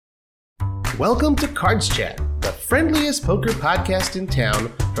Welcome to Cards Chat, the friendliest poker podcast in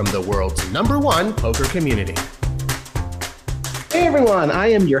town from the world's #1 poker community. Hey everyone,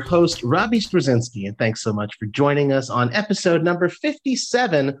 I am your host, Robbie Straczynski, and thanks so much for joining us on episode number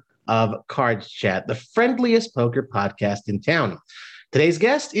 57 of Cards Chat, the friendliest poker podcast in town. Today's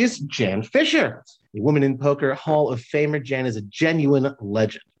guest is Jan Fischer, a Women in Poker Hall of Famer. Jan is a genuine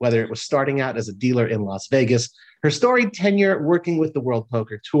legend. Whether it was starting out as a dealer in Las Vegas, her storied tenure working with the World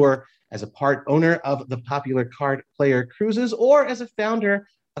Poker Tour, as a part owner of the popular Card Player Cruises, or as a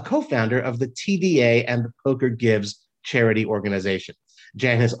co-founder of the TDA and the Poker Gives charity organization.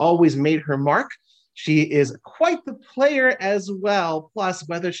 Jan has always made her mark. She is quite the player as well. Plus,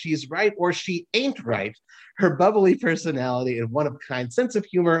 whether she's right or she ain't right, her bubbly personality and one-of-a-kind sense of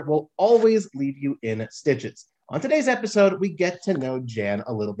humor will always leave you in stitches. On today's episode, we get to know Jan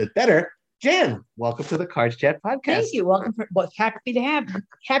a little bit better. Jan, welcome to the Cards Chat podcast. Thank you. Welcome. Happy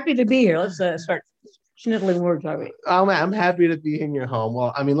to be here. Let's start schnittling words already. Oh, man, I'm happy to be in your home.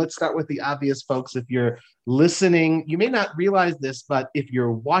 Well, I mean, let's start with the obvious, folks. If you're listening, you may not realize this, but if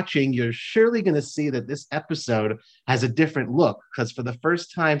you're watching, you're surely going to see that this episode has a different look, because for the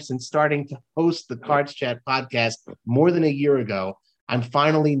first time since starting to host the Cards Chat podcast more than a year ago, I'm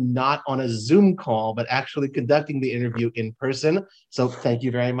finally not on a Zoom call, but actually conducting the interview in person. So thank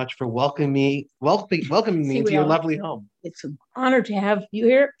you very much for welcoming me into your lovely home. It's an honor to have you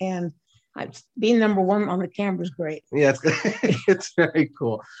here, and being #1 on the camera is great. Yeah, it's very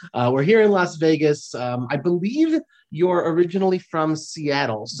cool. We're here in Las Vegas. I believe you're originally from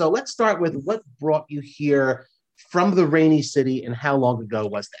Seattle. So let's start with what brought you here from the rainy city, and how long ago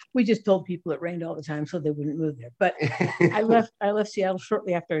was that? We just told people it rained all the time so they wouldn't move there. But I left Seattle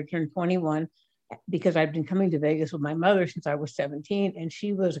shortly after I turned 21 because I'd been coming to Vegas with my mother since I was 17, and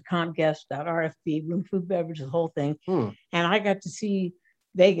she was a comp guest at RFB, room, food, beverage, the whole thing. And I got to see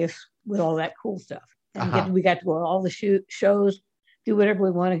Vegas with all that cool stuff. And we got to go to all the shows, do whatever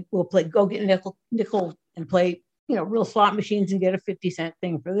we wanted. We'll go get nickel and play, real slot machines and get a 50-cent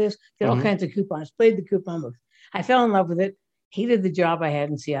thing for this, get all kinds of coupons, played the coupon books. I fell in love with it, hated the job I had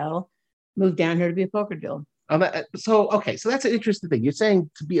in Seattle, moved down here to be a poker dealer. So that's an interesting thing. You're saying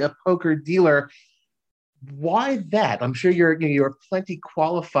to be a poker dealer. Why that? I'm sure you're plenty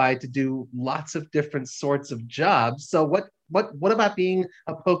qualified to do lots of different sorts of jobs. So what about being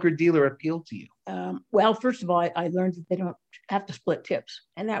a poker dealer appealed to you? Well, first of all, I learned that they don't have to split tips,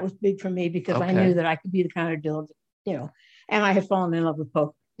 and that was big for me because I knew that I could be the kind of dealer, and I had fallen in love with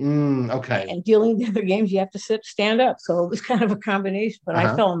poker. Okay. And dealing the other games, you have to stand up. So it was kind of a combination, but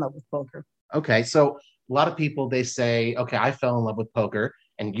I fell in love with poker. Okay. So a lot of people, they say, okay, I fell in love with poker.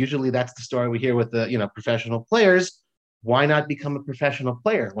 And usually that's the story we hear with the, professional players. Why not become a professional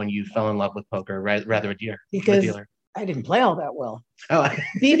player when you fell in love with poker, rather a dealer? Because I didn't play all that well. Oh.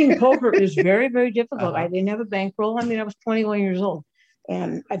 Beating poker is very, very difficult. I didn't have a bankroll. I was 21 years old.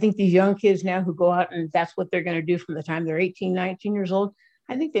 And I think these young kids now who go out and that's what they're going to do from the time they're 18, 19 years old,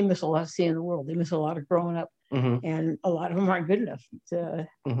 I think they miss a lot of seeing the world. They miss a lot of growing up, and a lot of them aren't good enough. I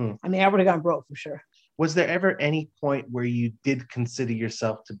would have gone broke for sure. Was there ever any point where you did consider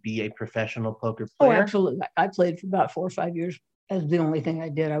yourself to be a professional poker player? Oh, absolutely. I played for about 4 or 5 years. That's the only thing I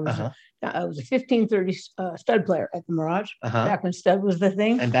did. I was a 1530 stud player at the Mirage, back when stud was the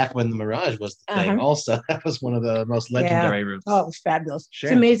thing. And back when the Mirage was the thing also. That was one of the most legendary rooms. Oh, it was fabulous. Sure.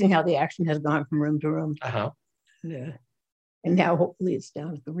 It's amazing how the action has gone from room to room. Yeah. And now hopefully it's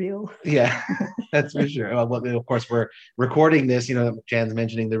down at the Rio. Yeah, that's for sure. Well, of course, we're recording this. Jan's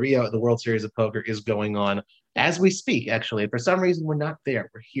mentioning the Rio, the World Series of Poker is going on as we speak, actually. For some reason, we're not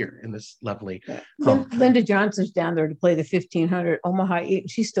there. We're here in this lovely Linda Johnson's down there to play the 1500 Omaha 8.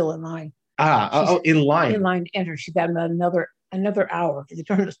 She's still in line. In line. In line to enter. She's got another hour. The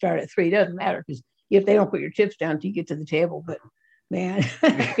tournament started at 3. It doesn't matter because if they don't put your chips down until you get to the table, but man,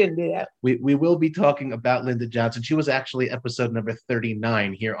 I couldn't do that. We will be talking about Linda Johnson. She was actually episode number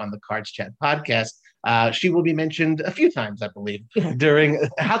 39 here on the Cards Chat podcast. She will be mentioned a few times, I believe, during.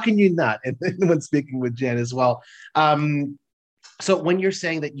 How can you not? And when speaking with Jan as well. So when you're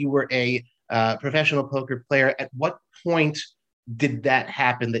saying that you were a professional poker player, at what point did that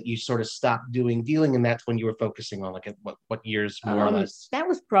happen that you sort of stopped doing dealing, and that's when you were focusing on at what years more or less? That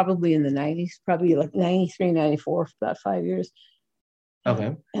was probably in the 90s, probably like 93, 94, for about 5 years.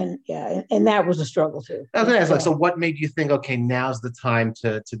 Okay. And that was a struggle too. So what made you think, okay, now's the time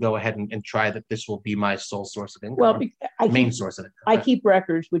to go ahead and try that this will be my sole source of income? Well, main source of income. I keep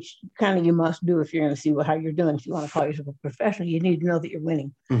records, which kind of you must do if you're going to see how you're doing. If you want to call yourself a professional, you need to know that you're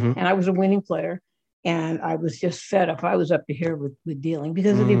winning. And I was a winning player, and I was just fed up. I was up to here with dealing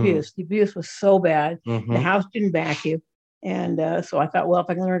because of the abuse. The abuse was so bad. The house didn't back you. And so I thought, well, if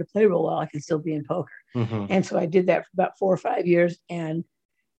I can learn to play real well, I can still be in poker. Mm-hmm. And so I did that for about 4 or 5 years. And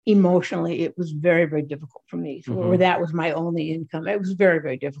emotionally, it was very, very difficult for me. So where that was my only income, it was very,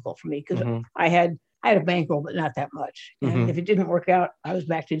 very difficult for me because I had a bankroll, but not that much. And if it didn't work out, I was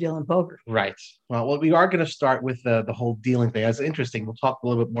back to dealing poker. Right. Well, we are going to start with the whole dealing thing. That's interesting. We'll talk a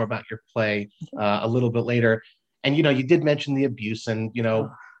little bit more about your play a little bit later. And, you did mention the abuse. And,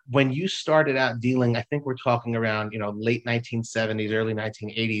 when you started out dealing, I think we're talking around, late 1970s, early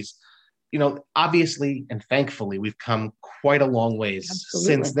 1980s. Obviously and thankfully, we've come quite a long ways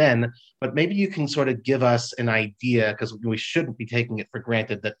since then. But maybe you can sort of give us an idea, because we shouldn't be taking it for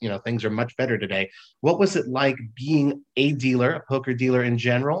granted that, things are much better today. What was it like being a dealer, a poker dealer in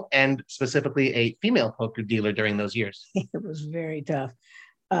general, and specifically a female poker dealer during those years? It was very tough.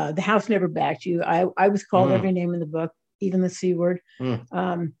 The house never backed you. I was called every name in the book, even the C word.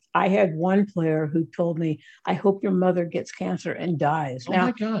 I had one player who told me, I hope your mother gets cancer and dies. Oh, now,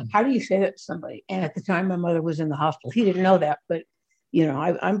 my God. How do you say that to somebody? And at the time, my mother was in the hospital. He didn't know that, but,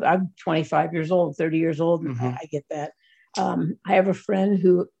 I'm 25 years old, 30 years old, and I get that. I have a friend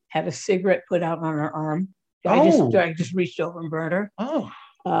who had a cigarette put out on her arm. I just reached over and burned her. Oh.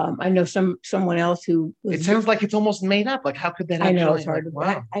 I know someone else who it sounds like it's almost made up. Like, how could that I know it's hard to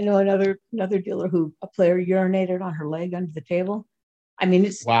wow. I know another dealer a player urinated on her leg under the table. I mean,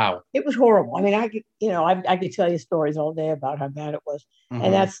 it was horrible. I mean, I could tell you stories all day about how bad it was.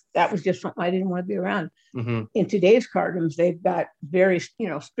 And that was just something I didn't want to be around. In today's card rooms, they've got very,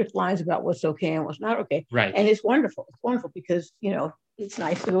 strict lines about what's okay and what's not okay. Right. And it's wonderful. It's wonderful because, it's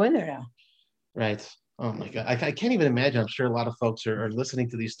nice to go in there now. Right. Oh my God. I can't even imagine. I'm sure a lot of folks are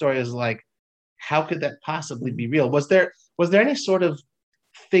listening to these stories like, how could that possibly be real? Was there any sort of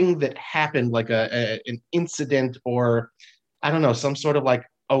thing that happened, like an incident, or I don't know, some sort of like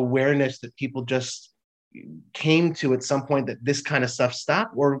awareness that people just came to at some point that this kind of stuff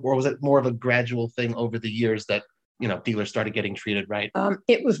stopped, or was it more of a gradual thing over the years that dealers started getting treated right?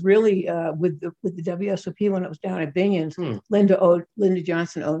 It was really with the WSOP when it was down at Binion's. Linda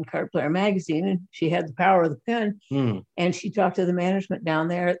Johnson owned Card Player Magazine, and she had the power of the pen. And she talked to the management down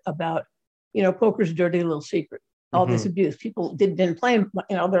there about, poker's dirty little secret. All this abuse, people didn't play.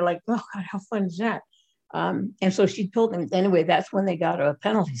 They're like, oh God, how fun is that? And so she told them, anyway, that's when they got a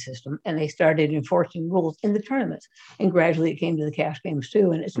penalty system and they started enforcing rules in the tournaments. And gradually it came to the cash games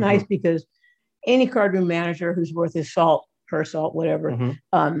too. And it's nice because any card room manager who's worth his salt, her salt, whatever,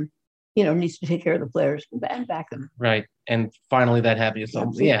 needs to take care of the players and back them. Right. And finally that happened. So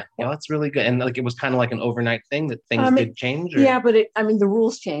yeah, that's really good. And like, it was kind of like an overnight thing that things did change. Or? Yeah, but the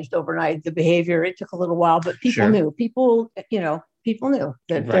rules changed overnight. The behavior, it took a little while, but people knew. People knew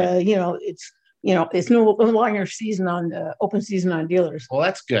that, it's no longer open season on dealers. Well,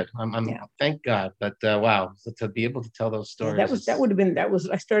 that's good. Thank God. But wow, to be able to tell those stories. I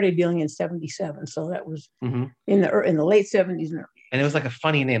started dealing in 1977, so that was in the late 1970s. And it was like a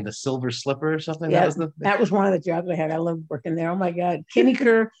funny name, the Silver Slipper or something. Yeah, that was one of the jobs I had. I loved working there. Oh my God, Kenny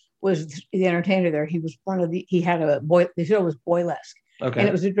Kerr was the entertainer there. He was he had the show was Boylesque. Okay. And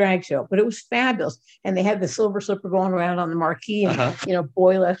it was a drag show, but it was fabulous. And they had the Silver Slipper going around on the marquee, and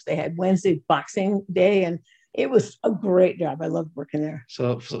Boylesque. They had Wednesday Boxing Day, and it was a great job. I loved working there.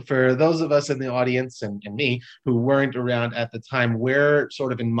 So for those of us in the audience and me who weren't around at the time, where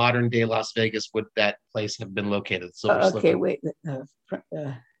sort of in modern day Las Vegas would that place have been located? Okay, wait.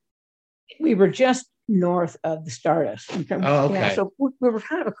 We were just north of the Stardust. So we were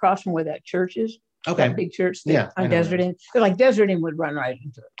kind of across from where that church is. Okay. That big church on Desert Inn. Like Desert Inn would run right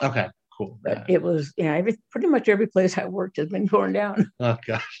into it. Okay, cool. But it was, pretty much every place I worked has been torn down. Oh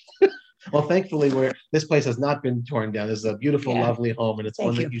gosh. Well, thankfully, this place has not been torn down. This is a beautiful, lovely home, and it's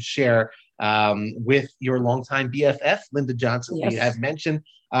one that you share with your longtime BFF, Linda Johnson. Yes. You have mentioned.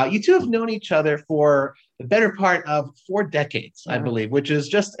 You two have known each other for the better part of 4 decades, I believe, which is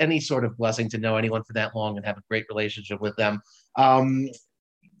just any sort of blessing to know anyone for that long and have a great relationship with them.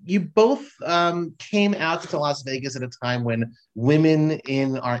 You both came out to Las Vegas at a time when women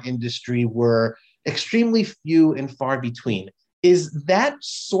in our industry were extremely few and far between. Is that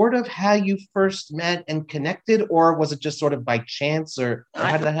sort of how you first met and connected, or was it just sort of by chance, or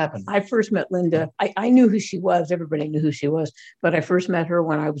how did that happen? I first met Linda. I knew who she was. Everybody knew who she was. But I first met her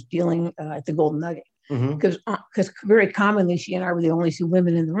when I was dealing at the Golden Nugget. Because very commonly, she and I were the only 2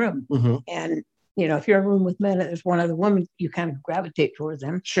 women in the room. And if you're in a room with men and there's one other woman, you kind of gravitate towards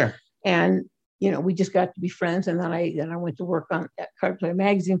them. Sure. And, we just got to be friends. And then I went to work at Card Player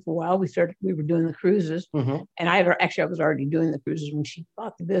Magazine for a while. We were doing the cruises. And I was already doing the cruises when she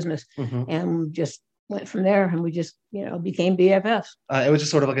bought the business. And just went from there, and we just, became BFFs. It was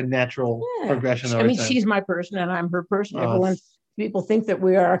just sort of like a natural progression over time. She's my person and I'm her person. People think that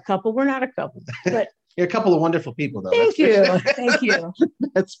we are a couple. We're not a couple, but you're a couple of wonderful people, though. Thank you. Sure. Thank you.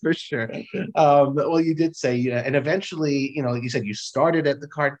 That's for sure. Well, you did say, and eventually, you said you started at the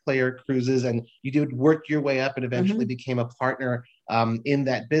Card Player Cruises and you did work your way up and eventually became a partner in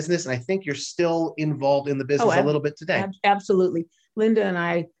that business. And I think you're still involved in the business a little bit today. Absolutely. Linda and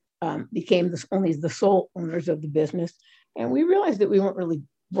I became only the sole owners of the business. And we realized that we weren't really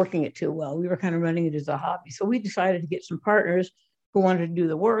working it too well. We were kind of running it as a hobby. So we decided to get some partners who wanted to do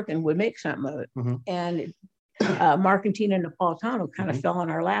the work and would make something of it. And Mark and Tina Napolitano kind of fell on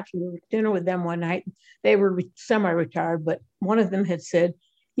our laps. We were at dinner with them one night. They were semi-retired, but one of them had said,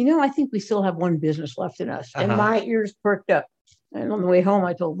 I think we still have one business left in us. And my ears perked up. And on the way home,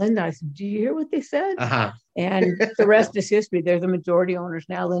 I told Linda, I said, do you hear what they said? And the rest is history. They're the majority owners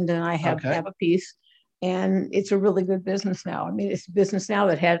now. Linda and I have a piece. And it's a really good business now. I mean, it's a business now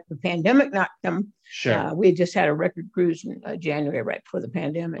that had the pandemic not come. Sure. We just had a record cruise in January right before the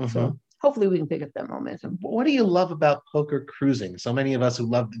pandemic. So hopefully we can pick up that momentum. What do you love about poker cruising? So many of us who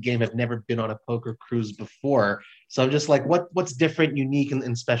love the game have never been on a poker cruise before. So I'm just like, what's different, unique,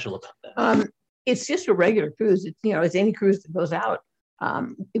 and special about that? It's just a regular cruise. It's, it's any cruise that goes out.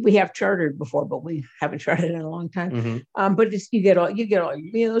 We have chartered before, but we haven't chartered in a long time. But you get all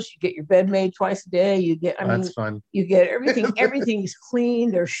your meals, you get your bed made twice a day. You get, that's fun. You get everything. Everything's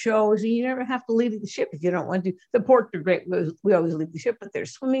clean. There's shows, and you never have to leave the ship if you don't want to. The ports are great. We always leave the ship, but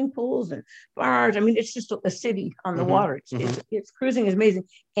there's swimming pools and bars. I mean, it's just a city on the water. It's cruising is amazing,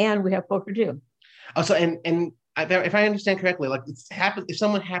 and we have poker too. Oh, so and if I understand correctly, like if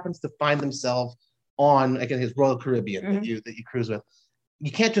someone happens to find themselves on, again, his Royal Caribbean that you cruise with,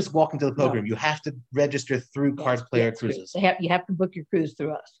 you can't just walk into the poker room. You have to register through Card Player Cruises. You have to book your cruise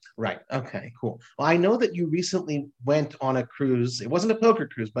through us. Right. Okay, cool. Well, I know that you recently went on a cruise. It wasn't a poker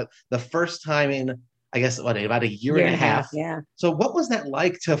cruise, but the first time in, I guess, about a year and a half. Yeah. So what was that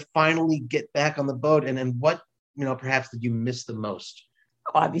like to finally get back on the boat? And what, perhaps did you miss the most?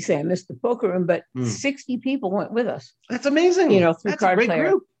 Obviously, I missed the poker room, but 60 people went with us. That's amazing. Through That's Card a great Player.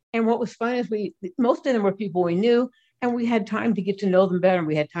 Group. And what was fun is most of them were people we knew, and we had time to get to know them better.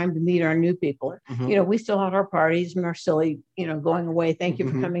 We had time to meet our new people. We still had our parties and our silly, going away, thank you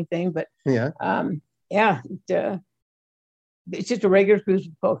for coming thing. But it's just a regular cruise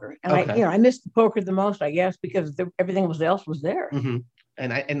with poker. And I missed the poker the most, I guess, because everything else was there.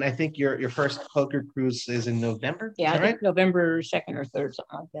 And I think your first poker cruise is in November. Yeah, right? November 2nd or 3rd,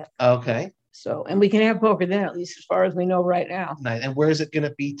 something like that. Okay. So, and we can have poker then, at least as far as we know right now. Nice. And where is it going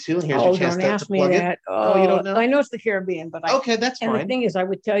to be to? And here's your chance don't ask me plug that. Oh, you don't know? I know it's the Caribbean, but okay, that's fine. And the thing is, I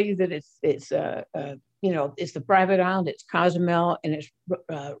would tell you that it's it's the private island, it's Cozumel, and it's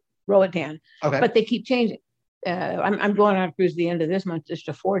Roatan. Okay. But they keep changing. I'm going on a cruise at the end of this month, just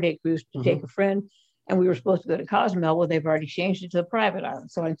a 4-day cruise to take a friend. And we were supposed to go to Cozumel. Well, they've already changed it to the private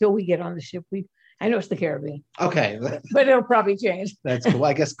island. So until we get on the ship, I know it's the Caribbean. Okay. But it'll probably change. That's cool.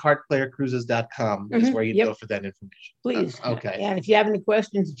 I guess cardplayercruises.com is where you go for that information. Please. Okay. And if you have any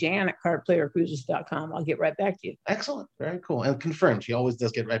questions, Jan at cardplayercruises.com. I'll get right back to you. Excellent. Very cool. And confirmed. She always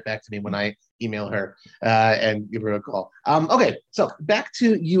does get right back to me when I email her and give her a call. Okay. So back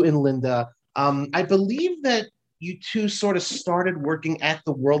to you and Linda. I believe that you two sort of started working at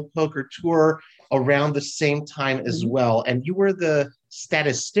the World Poker Tour around the same time as well. And you were the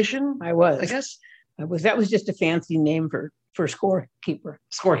statistician? I was. I guess? That was just a fancy name for scorekeeper.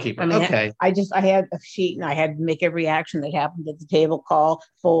 Scorekeeper. I mean, okay. I had a sheet and I had to make every action that happened at the table: call,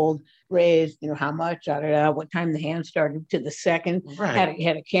 fold, raise, how much, what time the hand started to the second. Right.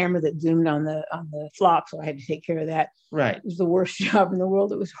 Had a camera that zoomed on the flop, so I had to take care of that. Right. It was the worst job in the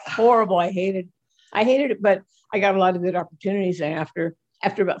world. It was horrible. I hated it, but I got a lot of good opportunities. And after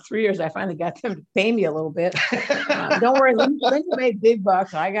about 3 years, I finally got them to pay me a little bit. Don't worry, Linda made big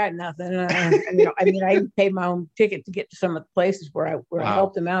bucks. I got nothing. I even paid my own ticket to get to some of the places where I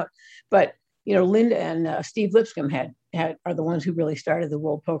helped them out. But Linda and Steve Lipscomb are the ones who really started the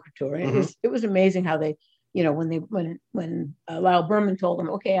World Poker Tour. And it was amazing how they, when Lyle Berman told them,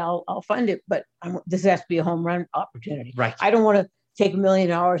 okay, I'll fund it, but this has to be a home run opportunity. Right. I don't want to take $1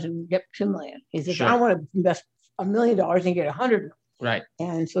 million and get $2 million. He says, sure. I want to invest $1 million and get 100. Right.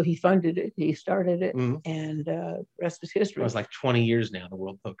 And so he funded it. He started it, and the rest is history. It was like 20 years now, the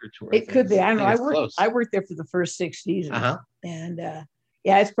World Poker Tour. It could be. I don't know. I worked there for the first 6 seasons, and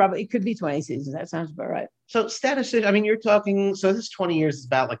it could be 20 seasons. That sounds about right. So statistician, you're talking. So this 20 years is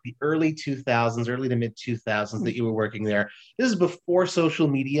about like the early 2000s, early to mid 2000s that you were working there. This is before social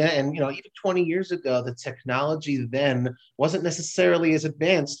media, and even 20 years ago, the technology then wasn't necessarily as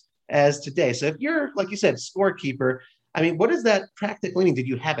advanced as today. So if you're, like you said, scorekeeper, I mean, what does that practically mean? Did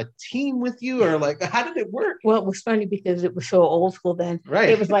you have a team with you, or like, how did it work? Well, it was funny because it was so old school then. Right.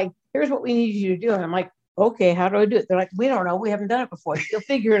 It was like, here's what we need you to do. And I'm like, okay, how do I do it? They're like, we don't know. We haven't done it before. You'll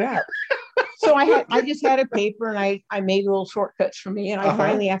figure it out. So I just had a paper and I made little shortcuts for me. And I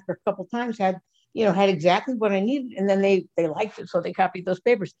finally, after a couple of times, had exactly what I needed. And then they liked it. So they copied those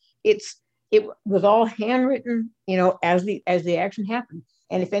papers. It was all handwritten, as the action happened.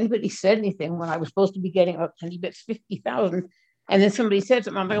 And if anybody said anything when I was supposed to be getting up, and he bets 50,000, and then somebody said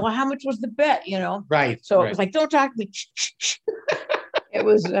something, I'm like, well, how much was the bet? Right. So it was like, don't talk to me. It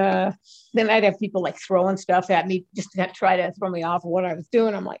was, then I'd have people like throwing stuff at me just to try to throw me off of what I was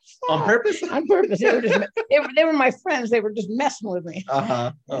doing. I'm like, on purpose? On purpose. They were my friends. They were just messing with me.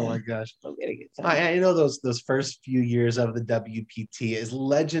 Oh my gosh. I know those first few years of the WPT, as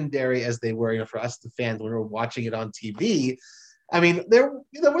legendary as they were, for us, the fans, when we were watching it on TV. I mean, there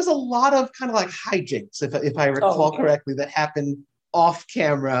was a lot of kind of like hijinks, if I recall correctly, that happened off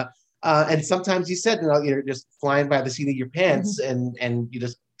camera. And sometimes you said, you're just flying by the seat of your pants, and you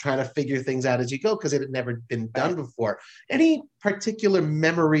just trying to figure things out as you go, because it had never been done before. Any particular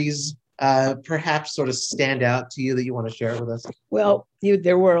memories perhaps sort of stand out to you that you want to share with us? Well,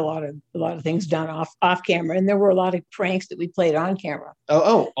 there were a lot of things done off camera, and there were a lot of pranks that we played on camera.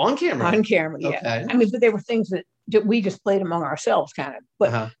 Oh, on camera. On camera, yeah. Okay. I mean, but there were things that we just played among ourselves, kind of.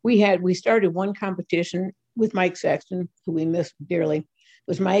 But we started one competition with Mike Sexton, who we missed dearly. It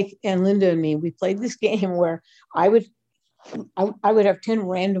was Mike and Linda and me. We played this game where I would have 10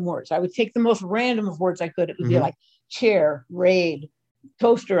 random words. I would take the most random of words I could. It would be like chair, raid,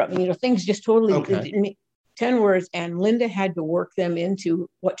 toaster up, things just totally 10 words. And Linda had to work them into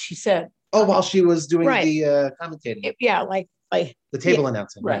what she said. Oh, while she was doing the commentating. Like the table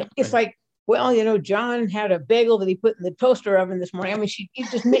announcing. Right. It's like, well, John had a bagel that he put in the toaster oven this morning. I mean, she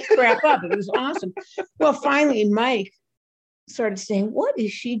just made crap up. It was awesome. Well, finally, Mike started saying, what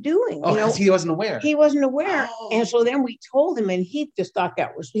is she doing? Because he wasn't aware. He wasn't aware. Oh. And so then we told him, and he thought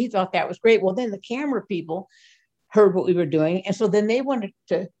that was great. Well, then the camera people heard what we were doing. And so then they wanted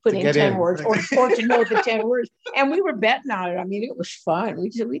to put in 10 words or to know the 10 words. And we were betting on it. I mean, it was fun.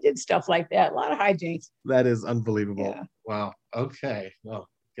 We did stuff like that. A lot of hijinks. That is unbelievable. Yeah. Wow. Okay. Oh,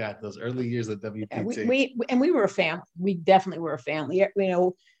 God, those early years of WPT. We were a family. We definitely were a family.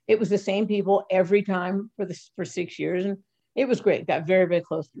 It was the same people every time for 6 years. And it was great. Got very, very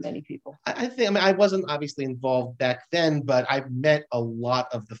close to many people. I wasn't obviously involved back then, but I've met a lot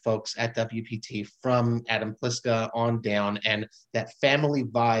of the folks at WPT from Adam Pliska on down, and that family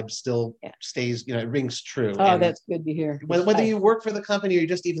vibe still stays, it rings true. Oh, and that's good to hear. Whether you work for the company or you're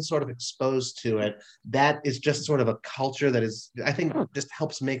just even sort of exposed to it, that is just sort of a culture that is, I think, just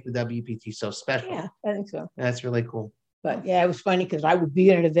helps make the WPT so special. Yeah, I think so. That's really cool. But yeah, it was funny because I would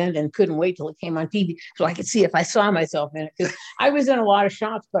be at an event and couldn't wait till it came on TV so I could see if I saw myself in it. Because I was in a lot of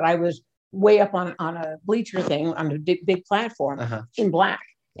shots, but I was way up on a bleacher thing on a big platform in black.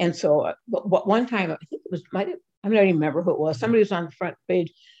 And so one time, I think it was, I don't even remember who it was. Somebody was on the front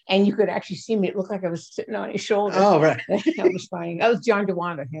page and you could actually see me. It looked like I was sitting on his shoulder. Oh, right. That was funny. That was John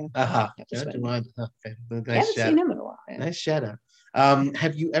DeWanda. Yeah. John DeWanda. Okay. Nice I haven't seen him in a while. Yeah. Nice shout out.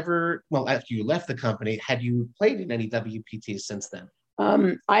 Have you ever, after you left the company, had you played in any WPTs since then?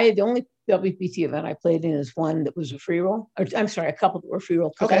 The only WPT event I played in is one that was a free roll. A couple that were free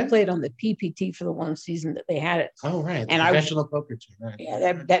roll. Because I played on the PPT for the one season that they had it. Oh, right. And professional poker team. Right.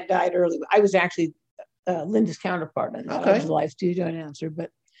 Yeah, that died early. I was actually Linda's counterpart on that. I was a live studio announcer.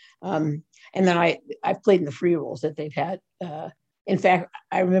 But and then I played in the free rolls that they've had. In fact,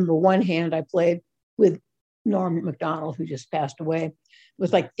 I remember one hand I played with Norm Macdonald, who just passed away.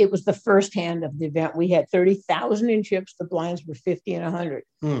 It was the first hand of the event. We had 30,000 in chips. The blinds were 50 and 100.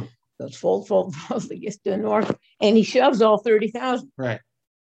 Those fold, he gets to the north, and he shoves all 30,000. Right.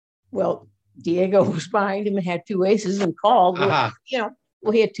 Well, Diego was behind him and had two aces and called. He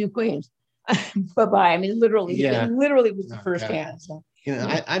had two queens. Bye-bye. I mean, literally, it literally was the first hand. So.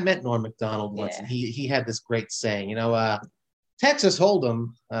 I met Norm Macdonald once, and he had this great saying, Texas Hold'em,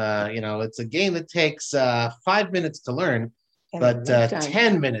 it's a game that takes 5 minutes to learn, but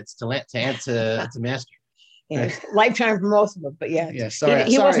 10 minutes to master. Yeah, lifetime for most of them, but sorry,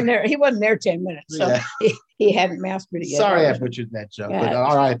 he wasn't there. He wasn't there 10 minutes, so he hadn't mastered it yet. Sorry, I butchered that joke, but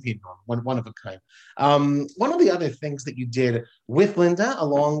R.I.P. Norm, one of a kind. One of the other things that you did with Linda,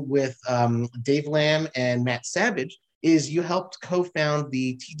 along with Dave Lamb and Matt Savage, is you helped co-found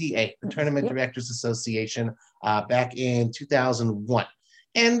the TDA, the Tournament Directors Association, back in 2001.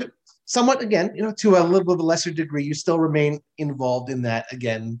 And somewhat, again, to a little bit of a lesser degree, you still remain involved in that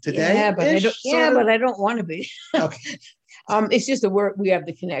again today. But I don't want to be. Okay. It's just that we have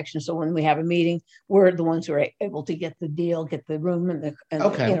the connection. So when we have a meeting, we're the ones who are able to get the deal, get the room and the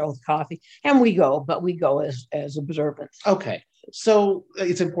the coffee, and we go as observants. Okay. So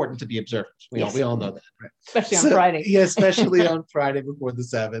it's important to be observant. We all know that, right? Especially on Friday. Yeah, especially on Friday before the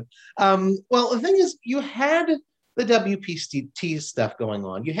 7th. Well, the thing is, you had the WPT stuff going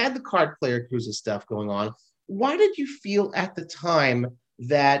on. You had the Card Player Cruises stuff going on. Why did you feel at the time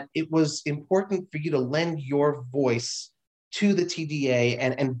that it was important for you to lend your voice to the TDA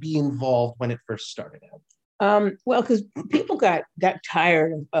and be involved when it first started out? Well, because people got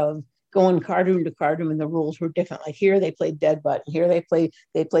tired of going card room to card room, and the rules were different. Like here, they play dead button. Here, they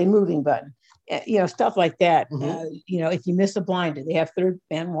play moving button. Stuff like that. If you miss a blind, they have third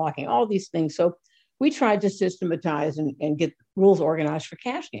man walking. All these things. So we tried to systematize and get rules organized for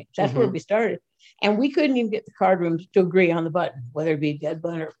cash games. That's where we started. And we couldn't even get the card rooms to agree on the button, whether it be dead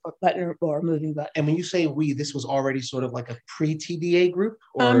button or moving button. And when you say we, this was already sort of like a pre-TDA group?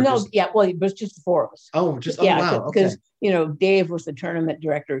 No, it was just the 4 of us. Oh, wow. Because, Dave was the tournament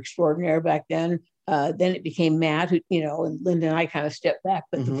director extraordinaire back then. Then it became Matt, and Linda and I kind of stepped back.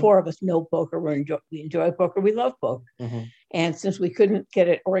 But the 4 of us know poker. We enjoy poker. We love poker. And since we couldn't get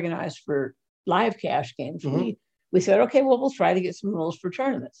it organized for live cash games, we said, okay, well, we'll try to get some rules for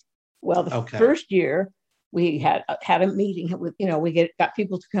tournaments. Well, the first year we had a meeting with, we got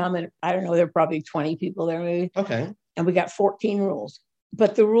people to come, and I don't know, there were probably 20 people there maybe. Okay. And we got 14 rules.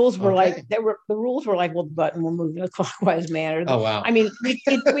 But the rules were like, well, the button will move in a clockwise manner. Oh, wow. I mean,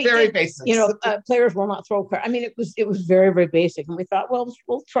 very basic. Players will not throw cards. I mean, it was very, very basic. And we thought, well,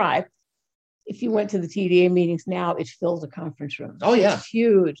 we'll try. If you went to the TDA meetings now, it fills a conference room. Oh, yeah. It's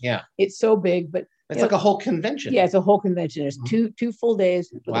huge. Yeah. It's so big, but it's like a whole convention. Yeah, it's a whole convention. It's two full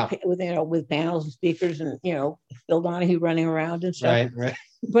days with panels and speakers and Phil Donahue running around and stuff. Right.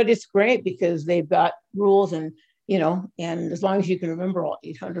 But it's great because they've got rules and as long as you can remember all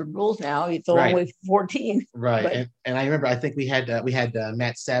 800 rules now, it's a long way from 14. Right. But, and I remember, I think we had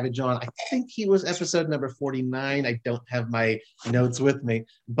Matt Savage on. I think he was episode number 49. I don't have my notes with me,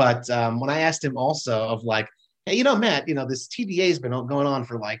 but when I asked him also of like, hey, Matt, this TDA has been going on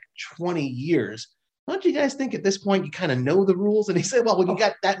for like 20 years. Don't you guys think at this point you kind of know the rules? And he said, well, when you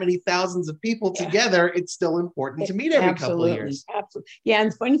got that many thousands of people together, it's still important to meet every couple of years. Absolutely. Yeah.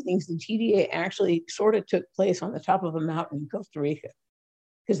 And the funny thing is the TDA actually sort of took place on the top of a mountain in Costa Rica,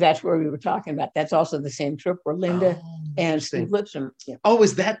 because that's where we were talking about. That's also the same trip where Linda and Steve Lipson. Oh,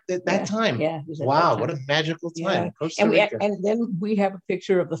 was that time? Yeah. Wow. What a magical time. Yeah. Costa Rica. And then we have a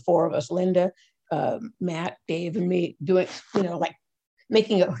picture of the 4 of us, Linda, Matt, Dave, and me doing, like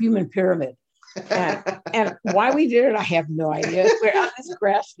making a human pyramid. And why we did it, I have no idea. We're out in this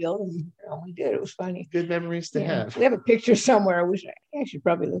grass field, and we did. It was funny. Good memories to have. We have a picture somewhere, which I should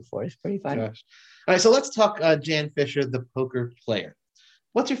probably look for. It's pretty funny. Gosh. All right, so let's talk Jan Fisher, the poker player.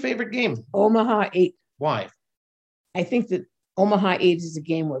 What's your favorite game? Omaha 8. Why? I think that Omaha 8 is a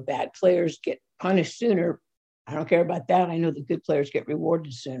game where bad players get punished sooner. I don't care about that. I know that good players get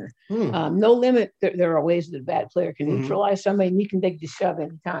rewarded sooner. No limit. There are ways that a bad player can neutralize somebody, and you can take the shove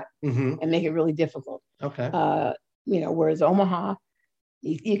anytime and make it really difficult. Okay. Whereas Omaha,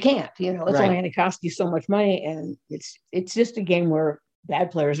 you can't. It's only going to cost you so much money, and it's just a game where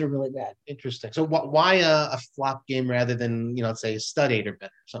bad players are really bad. Interesting. So why a flop game rather than, say, stud 8 or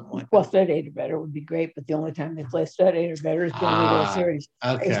better, something like that? Well, stud 8 or better would be great, but the only time they play stud 8 or better is during the World Series.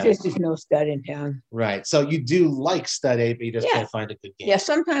 Okay. It's just there's no stud in town. Right. So you do like stud 8, but you just can't find a good game. Yeah,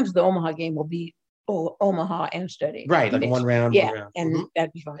 sometimes the Omaha game will be Omaha and stud 8. Right, like one round. And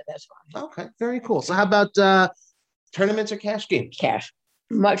that'd be fine. That's fine. Okay, very cool. So how about tournaments or cash games? Cash.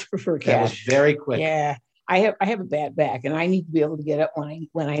 Much prefer cash. That was very quick. Yeah. I have a bad back, and I need to be able to get up when I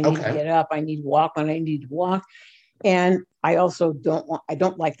need to get up. I need to walk when I need to walk, and I also don't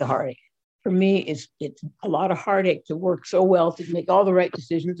like the heartache. For me, it's a lot of heartache to work so well to make all the right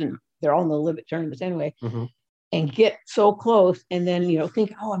decisions, and they're all in the limit tournaments anyway, and get so close, and then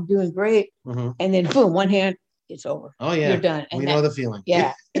think, oh, I'm doing great, and then boom, one hand, it's over. Oh yeah, you're done. And we know the feeling.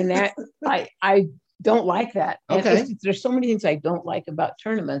 Yeah, and that I don't like that. Okay. There's so many things I don't like about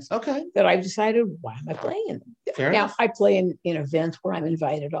tournaments. Okay. That I've decided, why am I playing in them? Fair enough. I play in events where I'm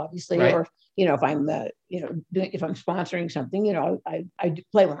invited, obviously, or if I'm if I'm sponsoring something, I do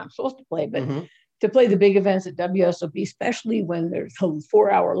play when I'm supposed to play, but to play the big events at WSOP, especially when there's a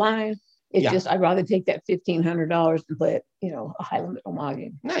 4-hour line, it's just, I'd rather take that $1,500 and play it, a high limit Omaha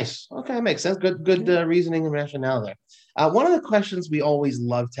game. Nice. Okay, makes sense. Good reasoning and rationale there. One of the questions we always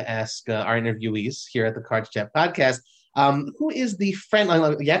love to ask our interviewees here at the Cards Chat podcast, who is the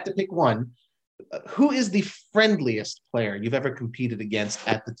you have to pick one. Who is the friendliest player you've ever competed against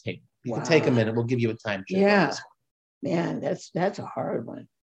at the table? You can take a minute. We'll give you a time check. Yeah. Man, that's a hard one.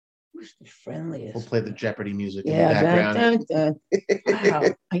 Who's the friendliest? We'll play the Jeopardy music in the background. Dun, dun. Wow.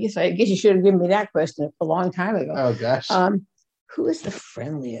 I guess you should have given me that question a long time ago. Oh gosh. Who is the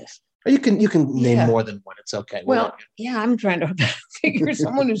friendliest? Or you can name more than one. It's okay. Well, I'm trying to figure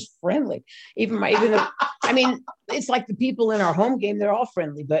someone who's friendly. I mean, it's like the people in our home game, they're all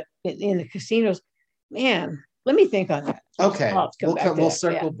friendly, but in the casinos, man, let me think on that. Okay. We'll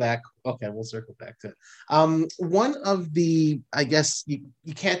circle back. Okay, we'll circle back to it. One of the, I guess you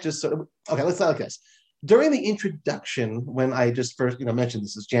can't just sort of, okay, let's like this. During the introduction, when I just first, mentioned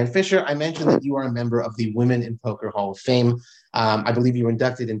this is Jan Fisher, I mentioned that you are a member of the Women in Poker Hall of Fame. I believe you were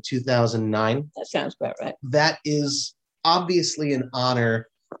inducted in 2009. That sounds about right. That is obviously an honor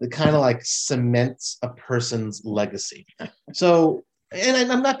that kind of like cements a person's legacy. So,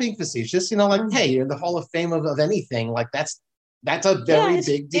 and I'm not being facetious, hey, you're in the Hall of Fame of anything. Like that's a very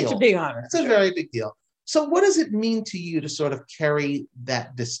big deal. It's a big honor. It's a very big deal. So what does it mean to you to sort of carry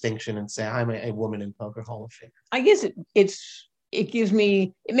that distinction and say, I'm a Woman in Poker Hall of Fame? I guess it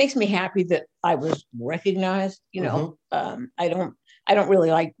makes me happy that I was recognized. I don't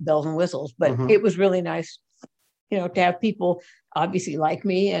really like bells and whistles, but it was really nice, to have people obviously like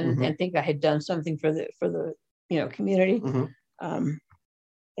me and think I had done something for the community.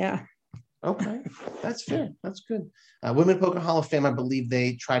 Yeah. Okay, that's fair. That's good. Women Poker Hall of Fame, I believe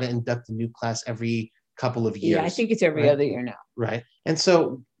they try to induct a new class every couple of years. Yeah, I think it's every other year now. Right. And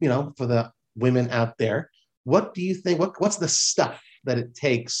so, for the women out there, what do you think, what's the stuff that it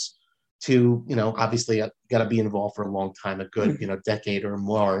takes to, obviously got to be involved for a long time, a good, decade or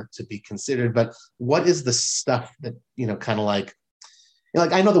more to be considered, but what is the stuff that, kind of like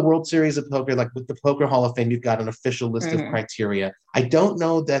I know the World Series of Poker, like with the Poker Hall of Fame, you've got an official list of criteria. I don't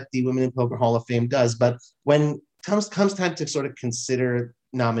know that the Women in Poker Hall of Fame does, but when comes time to sort of consider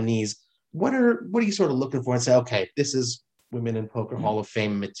nominees, what are you sort of looking for and say, okay, this is Women in Poker Hall of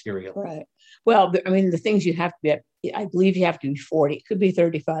Fame material? Right. Well, the things you have to be at, I believe you have to be 40. It could be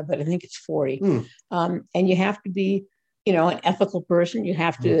 35, but I think it's 40. And you have to be, an ethical person. You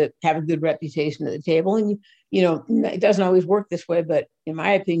have to have a good reputation at the table. And, it doesn't always work this way, but in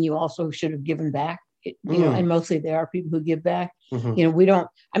my opinion, you also should have given back, and mostly there are people who give back. We're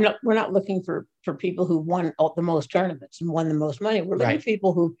not looking for people who won the most tournaments and won the most money. We're looking for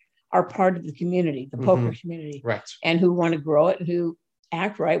people who are part of the community, the poker community, right, and who want to grow it and who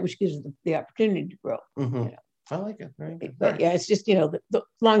act right, which gives them the opportunity to grow. I like it. Very good. But yeah, it's just, the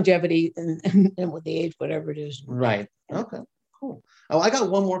longevity and with the age, whatever it is. Right. Okay, cool. Oh, I got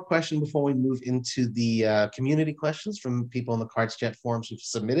one more question before we move into the community questions from people in the Cards Chat forums who've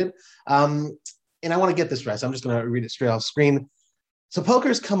submitted. And I want to get this right, so I'm just going to read it straight off screen. So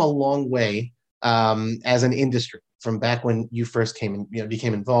poker's come a long way as an industry from back when you first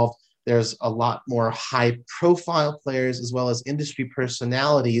became involved. There's a lot more high-profile players as well as industry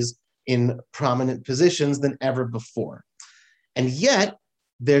personalities in prominent positions than ever before. And yet,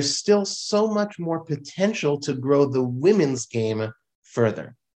 there's still so much more potential to grow the women's game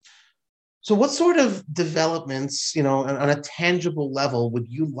further. So what sort of developments, on a tangible level would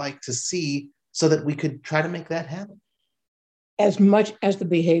you like to see so that we could try to make that happen? As much as the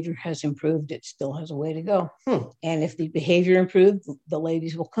behavior has improved, it still has a way to go. And if the behavior improved, the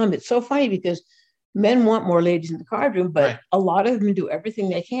ladies will come. It's so funny because men want more ladies in the card room, but a lot of them do everything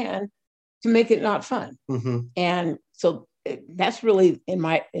they can to make it not fun. And so that's really, in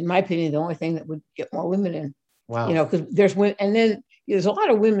my opinion, the only thing that would get more women in. Wow. Because there's women, and then there's a lot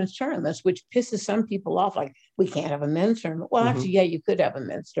of women's tournaments, which pisses some people off. Like, we can't have a men's tournament. Well, actually, yeah, you could have a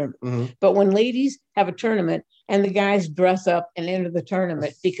men's tournament. But when ladies have a tournament and the guys dress up and enter the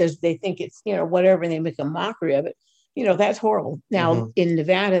tournament because they think it's, whatever, and they make a mockery of it, that's horrible. Now, in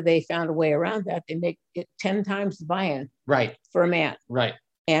Nevada, they found a way around that. They make it 10 times the buy-in for a man. Right.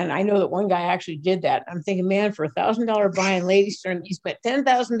 And I know that one guy actually did that. I'm thinking, man, for $1,000 buy-in ladies tournament, you spent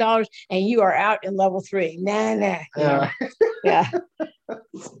 $10,000 and you are out in level 3. Nah. Yeah.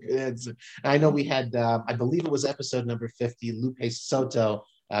 I know we had, I believe it was episode number 50, Lupe Soto,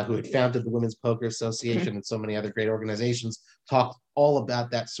 who had founded the Women's Poker Association and so many other great organizations, talked all about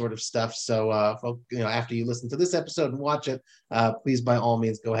that sort of stuff. So, after you listen to this episode and watch it, please, by all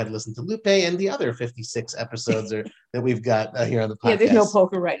means, go ahead and listen to Lupe and the other 56 episodes that we've got here on the podcast. Yeah, there's no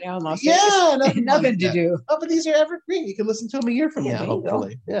poker right now in Las Vegas. Nothing to do. Oh, but these are evergreen. You can listen to them a year from now,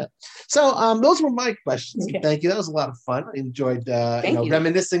 hopefully. Yeah. So those were my questions. Okay. Thank you. That was a lot of fun. I enjoyed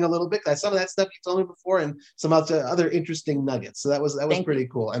reminiscing a little bit. Some of that stuff you told me before, and some other interesting nuggets. So that was pretty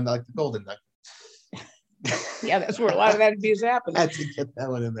cool. And like the golden nugget. Yeah, that's where a lot of that abuse happens. I had to get that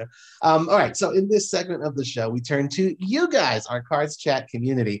one in there. All right. So in this segment of the show, we turn to you guys, our Cards Chat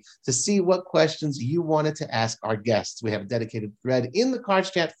community, to see what questions you wanted to ask our guests. We have a dedicated thread in the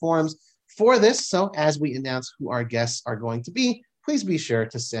Cards Chat forums for this. So as we announce who our guests are going to be, please be sure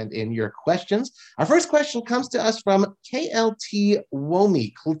to send in your questions. Our first question comes to us from KLT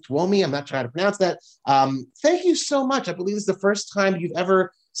Womi. Womi, I'm not trying to pronounce that. Thank you so much. I believe this is the first time you've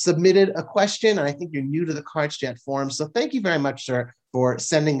ever submitted a question, and I think you're new to the Cards Chat forum. So thank you very much, sir, for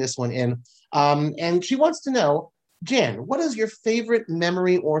sending this one in. And she wants to know, Jan, what is your favorite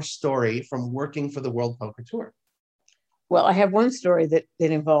memory or story from working for the World Poker Tour? Well, I have one story that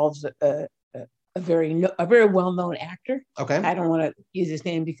involves a very well-known actor. Okay. I don't want to use his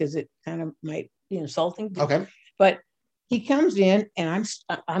name because it kind of might be insulting. Okay. But he comes in and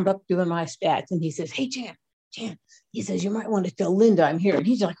I'm up doing my stats, and he says, "Hey, Jan, he says, you might want to tell Linda I'm here." And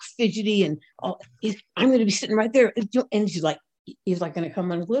he's like fidgety and I'm going to be sitting right there. And he's like going to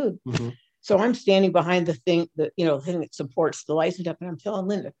come unglued. Mm-hmm. So I'm standing behind the thing that supports the license up, and I'm telling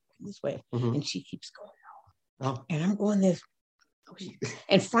Linda this way, mm-hmm. and she keeps going, "Oh," and I'm going this.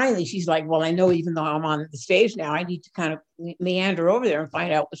 And finally, she's like, "Well, I know even though I'm on the stage now, I need to kind of meander over there and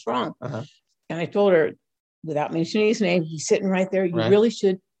find out what's wrong." Uh-huh. And I told her, without mentioning his name, he's sitting right there. You really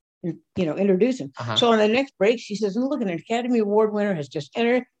should, introduce him. Uh-huh. So on the next break, she says, "Look, an Academy Award winner has just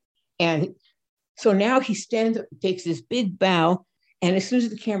entered." And so now he stands up, takes this big bow, and as soon as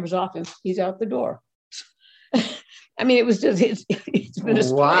the camera's off him, he's out the door. I mean, it was just, it's been a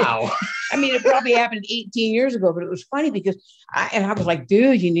story. Wow. I mean, it probably happened 18 years ago, but it was funny because I was like,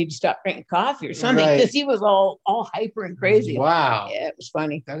 "Dude, you need to stop drinking coffee or something," because he was all hyper and crazy. Wow. Yeah, it was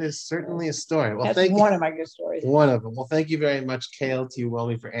funny. That is certainly a story. Well, that's one of my good stories. One of them. Well, thank you very much, KLT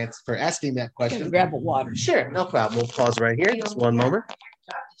Womi, for asking that question. Grab a water. Sure, no problem. We'll pause right here. Just one moment.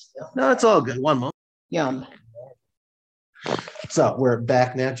 No, it's all good. One moment. Yum. So we're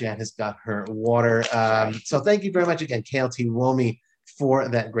back now. Jan has got her water. So thank you very much again, KLT Womi, for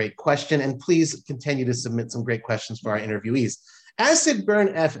that great question. And please continue to submit some great questions for our interviewees. Acid Burn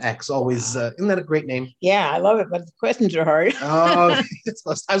FX, always, isn't that a great name? Yeah, I love it, but the questions are hard. Oh,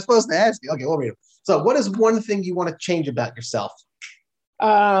 I'm supposed to ask you. Okay, we'll read them. So what is one thing you want to change about yourself?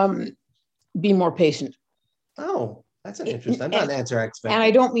 Be more patient. Oh, that's an interesting, not an answer I expected. And I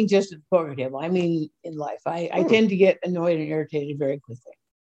don't mean just at the poker table. I mean in life. I tend to get annoyed and irritated very quickly.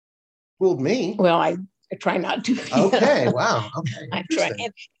 Fooled me. Well, I try not to. Okay, wow. Okay. I try.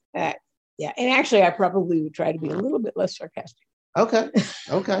 And actually, I probably would try to be a little bit less sarcastic. Okay.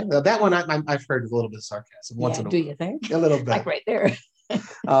 Now, that one I've heard a little bit of sarcasm once in a while. Do you think? A little bit. Like right there.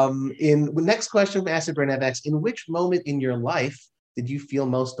 In the next question from Acid Burn FX, in which moment in your life did you feel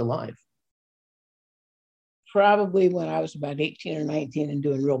most alive? Probably when I was about 18 or 19 and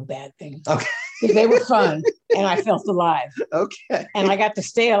doing real bad things. Okay. They were fun and I felt alive. Okay. And I got to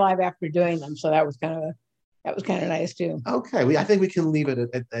stay alive after doing them. So that was kind of nice too. Okay. I think we can leave it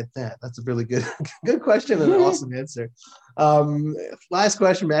at that. That's a really good question and an awesome answer. Last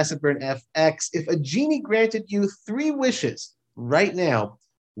question from Acid Burn FX. If a genie granted you 3 wishes right now,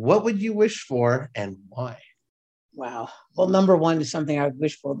 what would you wish for and why? Wow. Well, number one is something I would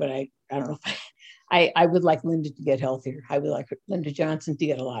wish for, but I don't know if I would like Linda to get healthier. I would like Linda Johnson to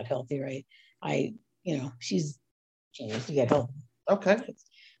get a lot healthier. She needs to get healthy. Okay.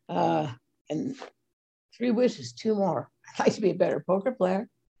 And 3 wishes, 2 more. I'd like to be a better poker player.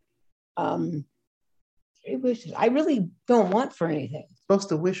 3 wishes. I really don't want for anything. You're supposed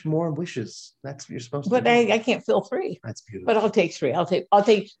to wish more wishes. That's what you're supposed to. But I can't fill 3. That's beautiful. But I'll take 3. I'll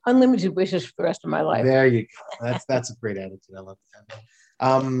take unlimited wishes for the rest of my life. There you go. That's a great attitude. I love that.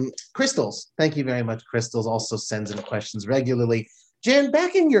 Crystals, thank you very much. Crystals also sends in questions regularly. Jan,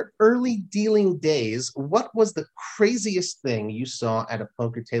 back in your early dealing days, what was the craziest thing you saw at a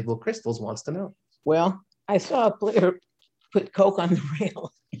poker table? Crystals wants to know. Well, I saw a player put Coke on the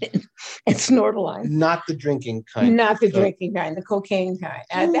rail and snort a line. Not the drinking kind. Not the drinking kind, the cocaine kind.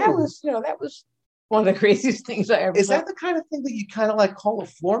 And that was one of the craziest things I ever saw. Is that the kind of thing that you kind of like call a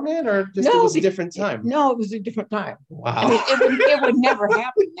floor man, or just it was a different time? No, it was a different time. Wow. I mean, it would never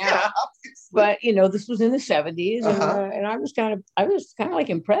happen now. Yeah, but this was in the 70s, and I was kind of like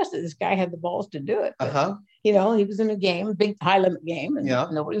impressed that this guy had the balls to do it. But, he was in a game, a big high limit game, and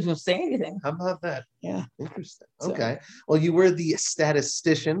nobody was going to say anything. How about that? Yeah. Interesting. Okay. Well, you were the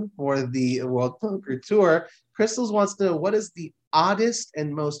statistician for the World Poker Tour. Crystals wants to know, what is the oddest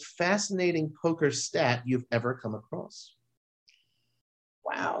and most fascinating poker stat you've ever come across?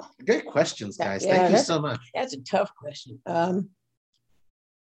 Wow. Great questions, guys. Thank you so much. That's a tough question.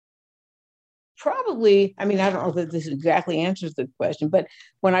 probably, I mean, I don't know that this exactly answers the question, but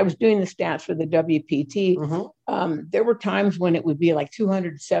when I was doing the stats for the WPT, there were times when it would be like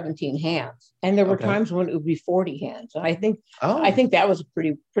 217 hands, and there were times when it would be 40 hands. And I think that was a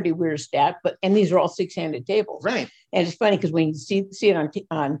pretty weird stat. And these are all 6-handed tables, right? And it's funny because when you see it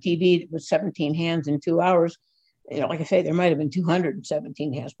on TV with 17 hands in 2 hours, like I say, there might have been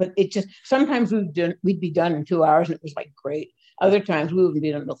 217 hands, but it just sometimes we'd be done in 2 hours, and it was like great. Other times we wouldn't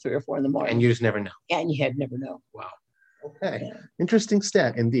be done until 3 or 4 in the morning. And you just never know. Yeah, and you had never know. Wow. Okay. Yeah. Interesting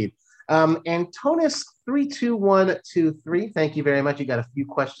stat indeed. Antonis 32123, thank you very much. You got a few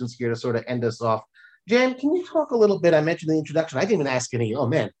questions here to sort of end us off. Jan, can you talk a little bit? I mentioned in the introduction, I didn't even ask any. Oh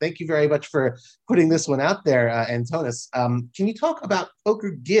man, thank you very much for putting this one out there, Antonis. Can you talk about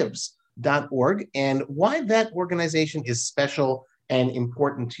PokerGives.org and why that organization is special and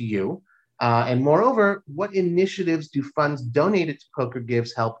important to you? And moreover, what initiatives do funds donated to Poker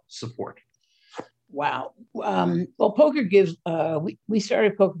Gives help support? Wow. Well, Poker Gives, we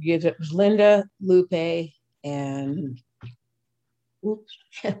started Poker Gives. It was Linda, Lupe, and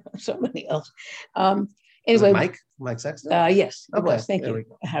somebody else. Anyway, Mike Sexton? Yes, it was. Thank you.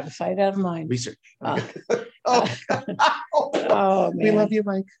 I have a sight out of mind. Research. Oh, we love you,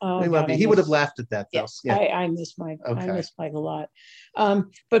 Mike. We love you. He would have laughed at that, though. Yes, yeah. I miss Mike. Okay. I miss Mike a lot.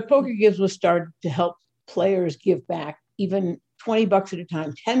 But Poker Gives was started to help players give back, even $20 at a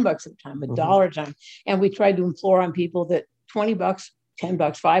time, $10 at a time, $1 at a time. And we tried to implore on people that $20, $10,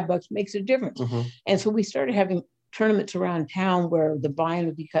 $5 makes a difference. And so we started having tournaments around town where the buy-in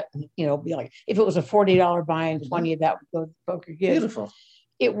would be cut, be like, if it was a $40 buy-in, 20 of that would go to Poker Gives. Beautiful.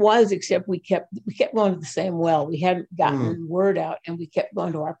 It was, except we kept going to the same well. We hadn't gotten word out, and we kept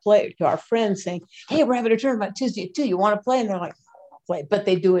going to our friends saying, hey, we're having a tournament Tuesday at 2. You want to play? And they're like, play, but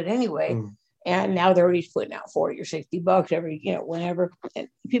they do it anyway. And now they're each putting out $40 or $60 every, whenever, and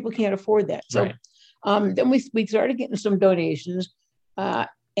people can't afford that. So then we started getting some donations, and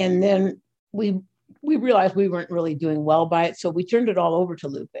then we realized we weren't really doing well by it. So we turned it all over to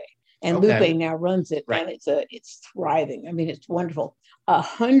Lupe, and Lupe now runs it, and it's thriving. I mean, it's wonderful.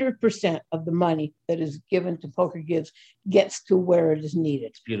 100% of the money that is given to Poker Gives gets to where it is needed.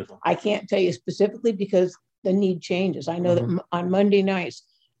 It's beautiful. I can't tell you specifically because the need changes. I know that on Monday nights,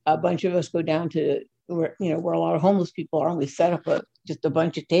 a bunch of us go down to where a lot of homeless people are, and we set up just a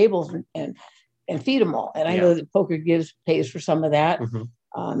bunch of tables and feed them all. And I know that Poker Gives pays for some of that.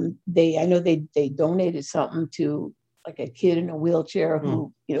 I know they donated something to like a kid in a wheelchair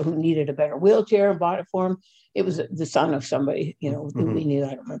who needed a better wheelchair and bought it for him. It was the son of somebody, who we knew. I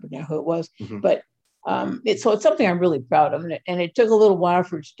don't remember now who it was, but it's something I'm really proud of, and it took a little while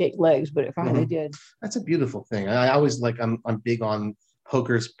for it to take legs, but it finally did. That's a beautiful thing. I always I'm big on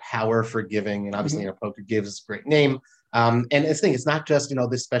poker's power for giving, and obviously Poker Gives is a great name. And this thing, it's not just,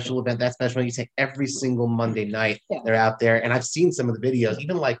 this special event, that special event. You take every single Monday night, they're out there. And I've seen some of the videos,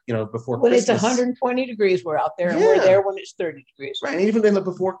 even before when Christmas. It's 120 degrees, we're out there, and we're there when it's 30 degrees. Right. And even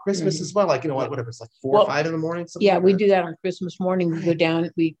before Christmas as well, whatever, it's like 4 or 5 in the morning. We do that on Christmas morning. We go down,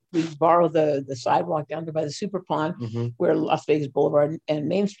 we borrow the sidewalk down there by the Super Pond, where Las Vegas Boulevard and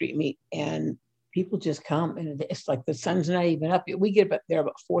Main Street meet. And people just come, and it's like the sun's not even up yet. We get there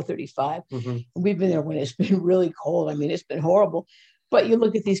about 4:35. We've been there when it's been really cold. I mean, it's been horrible. But you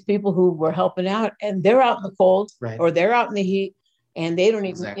look at these people who were helping out, and they're out in the cold, or they're out in the heat, and they don't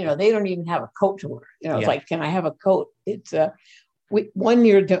even, they don't even have a coat to wear. It's like, can I have a coat? It's one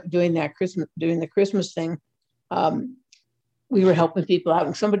year doing the Christmas thing. We were helping people out,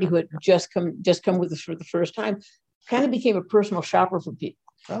 and somebody who had just come with us for the first time kind of became a personal shopper for people.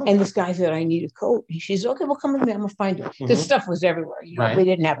 And this guy said, I need a coat. She said, okay, well, come with me. I'm going to find it. This stuff was everywhere. We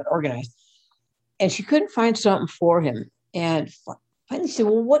didn't have it organized. And she couldn't find something for him. And finally said,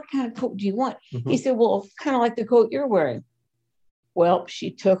 well, what kind of coat do you want? He said, well, kind of like the coat you're wearing. Well, she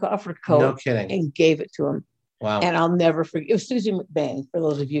took off her coat and gave it to him. Wow. And I'll never forget. It was Susie McBain, for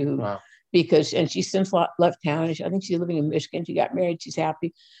those of you who, and she's since left town. I think she's living in Michigan. She got married. She's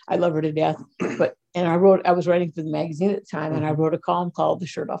happy. I love her to death. I was writing for the magazine at the time, and I wrote a column called "The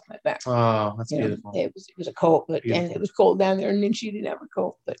Shirt Off My Back." Oh, that's beautiful. It was a coat, and it was cold down there, and then she didn't have a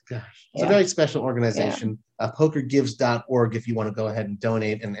coat. But gosh, it's a very special organization. PokerGives.org if you want to go ahead and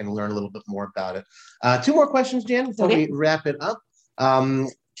donate and learn a little bit more about it. 2 more questions, Jan, before we wrap it up.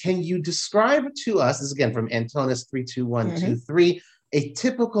 Can you describe to us, this is again from Antonis 32123, a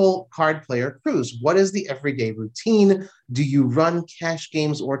typical card player cruise? What is the everyday routine? Do you run cash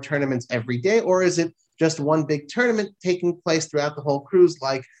games or tournaments every day, or is it just one big tournament taking place throughout the whole cruise,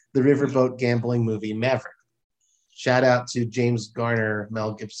 like the riverboat gambling movie Maverick? Shout out to James Garner,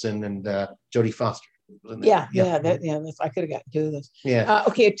 Mel Gibson, and Jodie Foster. Yeah. I could have gotten two of those. Yeah.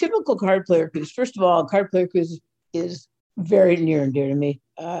 Okay, a typical card player cruise. First of all, card player cruise is very near and dear to me.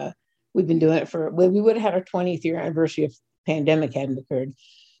 We've been doing it we would have had our 20th year anniversary if pandemic hadn't occurred.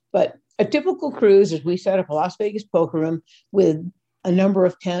 But a typical cruise is we set up a Las Vegas poker room with a number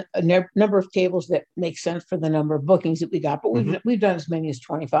of tables that make sense for the number of bookings that we got. But we've done as many as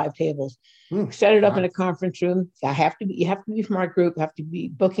 25 tables. Set it up in a conference room. You have to be from our group, have to be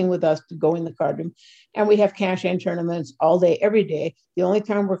booking with us to go in the card room. And we have cash in tournaments all day, every day. The only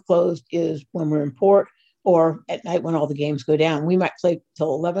time we're closed is when we're in port or at night when all the games go down. We might play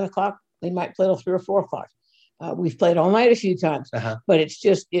till 11 o'clock. We might play till 3 or 4 o'clock. We've played all night a few times, but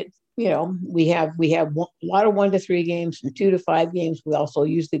we have a lot of 1 to 3 games and 2 to 5 games. We also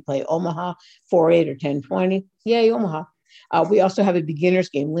usually play Omaha 4-8 or 10-20. Yay, Omaha. We also have a beginner's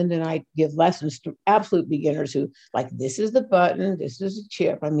game. Linda and I give lessons to absolute beginners who this is the button, this is a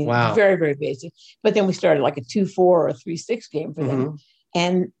chip. I mean, very, very basic. But then we started like a 2-4 or a 3-6 game for them.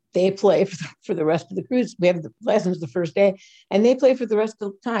 And they play for the rest of the cruise. We have the lessons the first day, and they play for the rest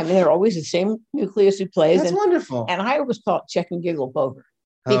of the time. And they're always the same nucleus who plays. That's wonderful. And I always call it check and giggle poker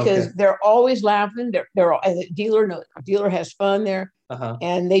because they're always laughing. They're all, and the dealer has fun there,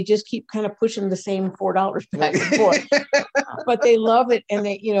 and they just keep kind of pushing the same $4 back and forth. But they love it, and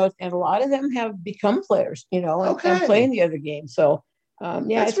and a lot of them have become players, and playing the other games. So.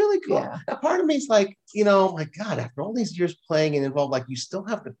 That's really cool. Yeah. Now, part of me is my God, after all these years playing and involved, you still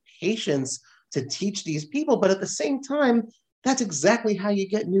have the patience to teach these people, but at the same time, that's exactly how you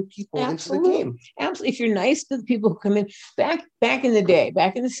get new people into the game. Absolutely. If you're nice to the people who come in, back in the day,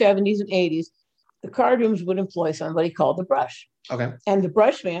 back in the 70s and 80s, the card rooms would employ somebody called the brush. Okay. And the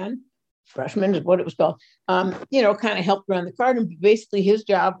brushman is what it was called, kind of helped run the card room. Basically, his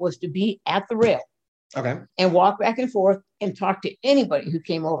job was to be at the rail. Okay. And walk back and forth and talk to anybody who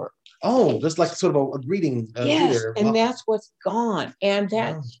came over. Oh, just like sort of a greeting. Yes, and that's what's gone. And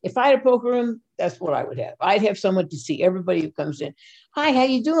if I had a poker room, that's what I would have. I'd have someone to see everybody who comes in. Hi, how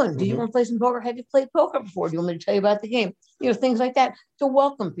you doing? Do you want to play some poker? Have you played poker before? Do you want me to tell you about the game? Things like that to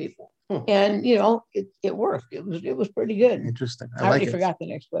welcome people. And it worked. It was pretty good. Interesting. I already forgot the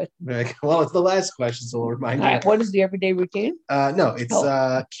next question. Well, it's the last question, so we'll remind you. What is the everyday routine? No, it's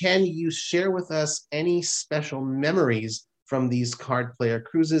can you share with us any special memories from these card player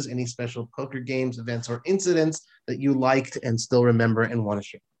cruises? Any special poker games, events, or incidents that you liked and still remember and want to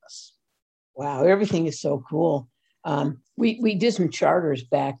share with us? Wow, everything is so cool. We did some charters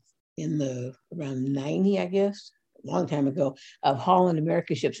back in around 90, I guess. A long time ago, of Holland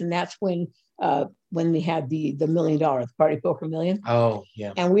America ships, and that's when we had the $1 million, the Party Poker Million. Oh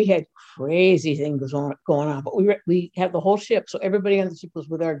yeah. And we had crazy things going on, but we had the whole ship, so everybody on the ship was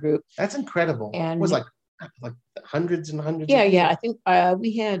with our group. That's incredible. And it was like hundreds and hundreds. Yeah. I think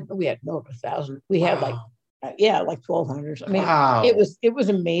we had over 1,000. We had like 1,200. I mean, it was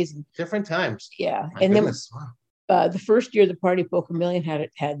amazing. Different times. Yeah, My goodness. Then the first year the Party Poker Million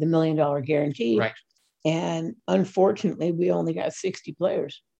had the $1 million guarantee. Right. And unfortunately, we only got 60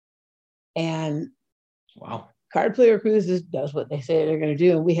 players. And Card Player Cruises does what they say they're going to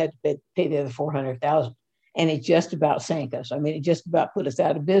do. And we had to pay the other $400,000. And it just about sank us. I mean, it just about put us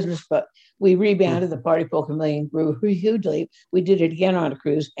out of business, but we rebounded. The Party Poker Million grew hugely. We did it again on a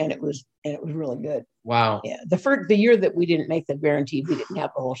cruise, and it was really good. Wow. Yeah. The year that we didn't make the guarantee, we didn't have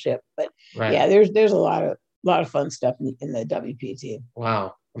the whole ship. But there's a lot of fun stuff in the WPT.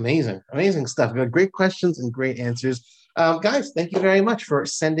 Wow. Amazing stuff. Great questions and great answers. Guys, thank you very much for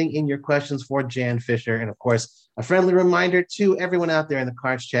sending in your questions for Jan Fisher. And of course, a friendly reminder to everyone out there in the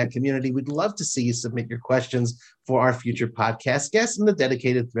Cards Chat community, we'd love to see you submit your questions for our future podcast guests in the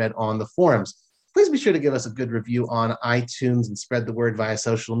dedicated thread on the forums. Please be sure to give us a good review on iTunes and spread the word via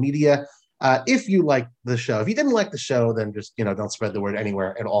social media. If you like the show. If you didn't like the show, then just, don't spread the word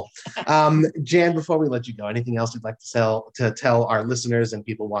anywhere at all. Jan, before we let you go, anything else you'd like to tell our listeners and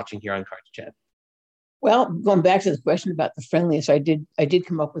people watching here on Cards Chat? Well, going back to the question about the friendliest, I did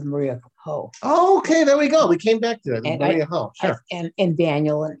come up with Maria Ho. Oh, okay, there we go. We came back to it. And Maria Ho, sure. And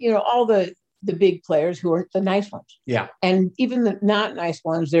Daniel, and all the big players who are the nice ones. Yeah. And even the not nice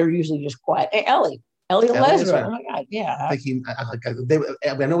ones, they're usually just quiet. Hey, Ellie Lesra. Oh my God, yeah.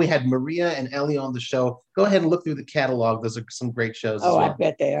 I know we had Maria and Ellie on the show. Go ahead and look through the catalog. Those are some great shows. Oh, I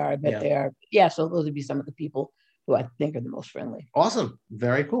bet they are. They are. Yeah, so those would be some of the people who I think are the most friendly. Awesome.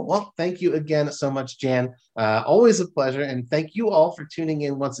 Very cool. Well, thank you again so much, Jan. Always a pleasure. And thank you all for tuning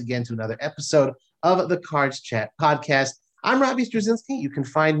in once again to another episode of the Cards Chat podcast. I'm Robbie Straczynski. You can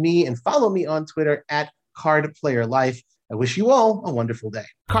find me and follow me on Twitter at CardPlayerLife. I wish you all a wonderful day.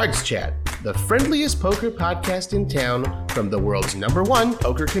 Cards Chat, the friendliest poker podcast in town from the world's #1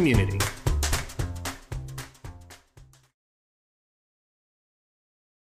 poker community.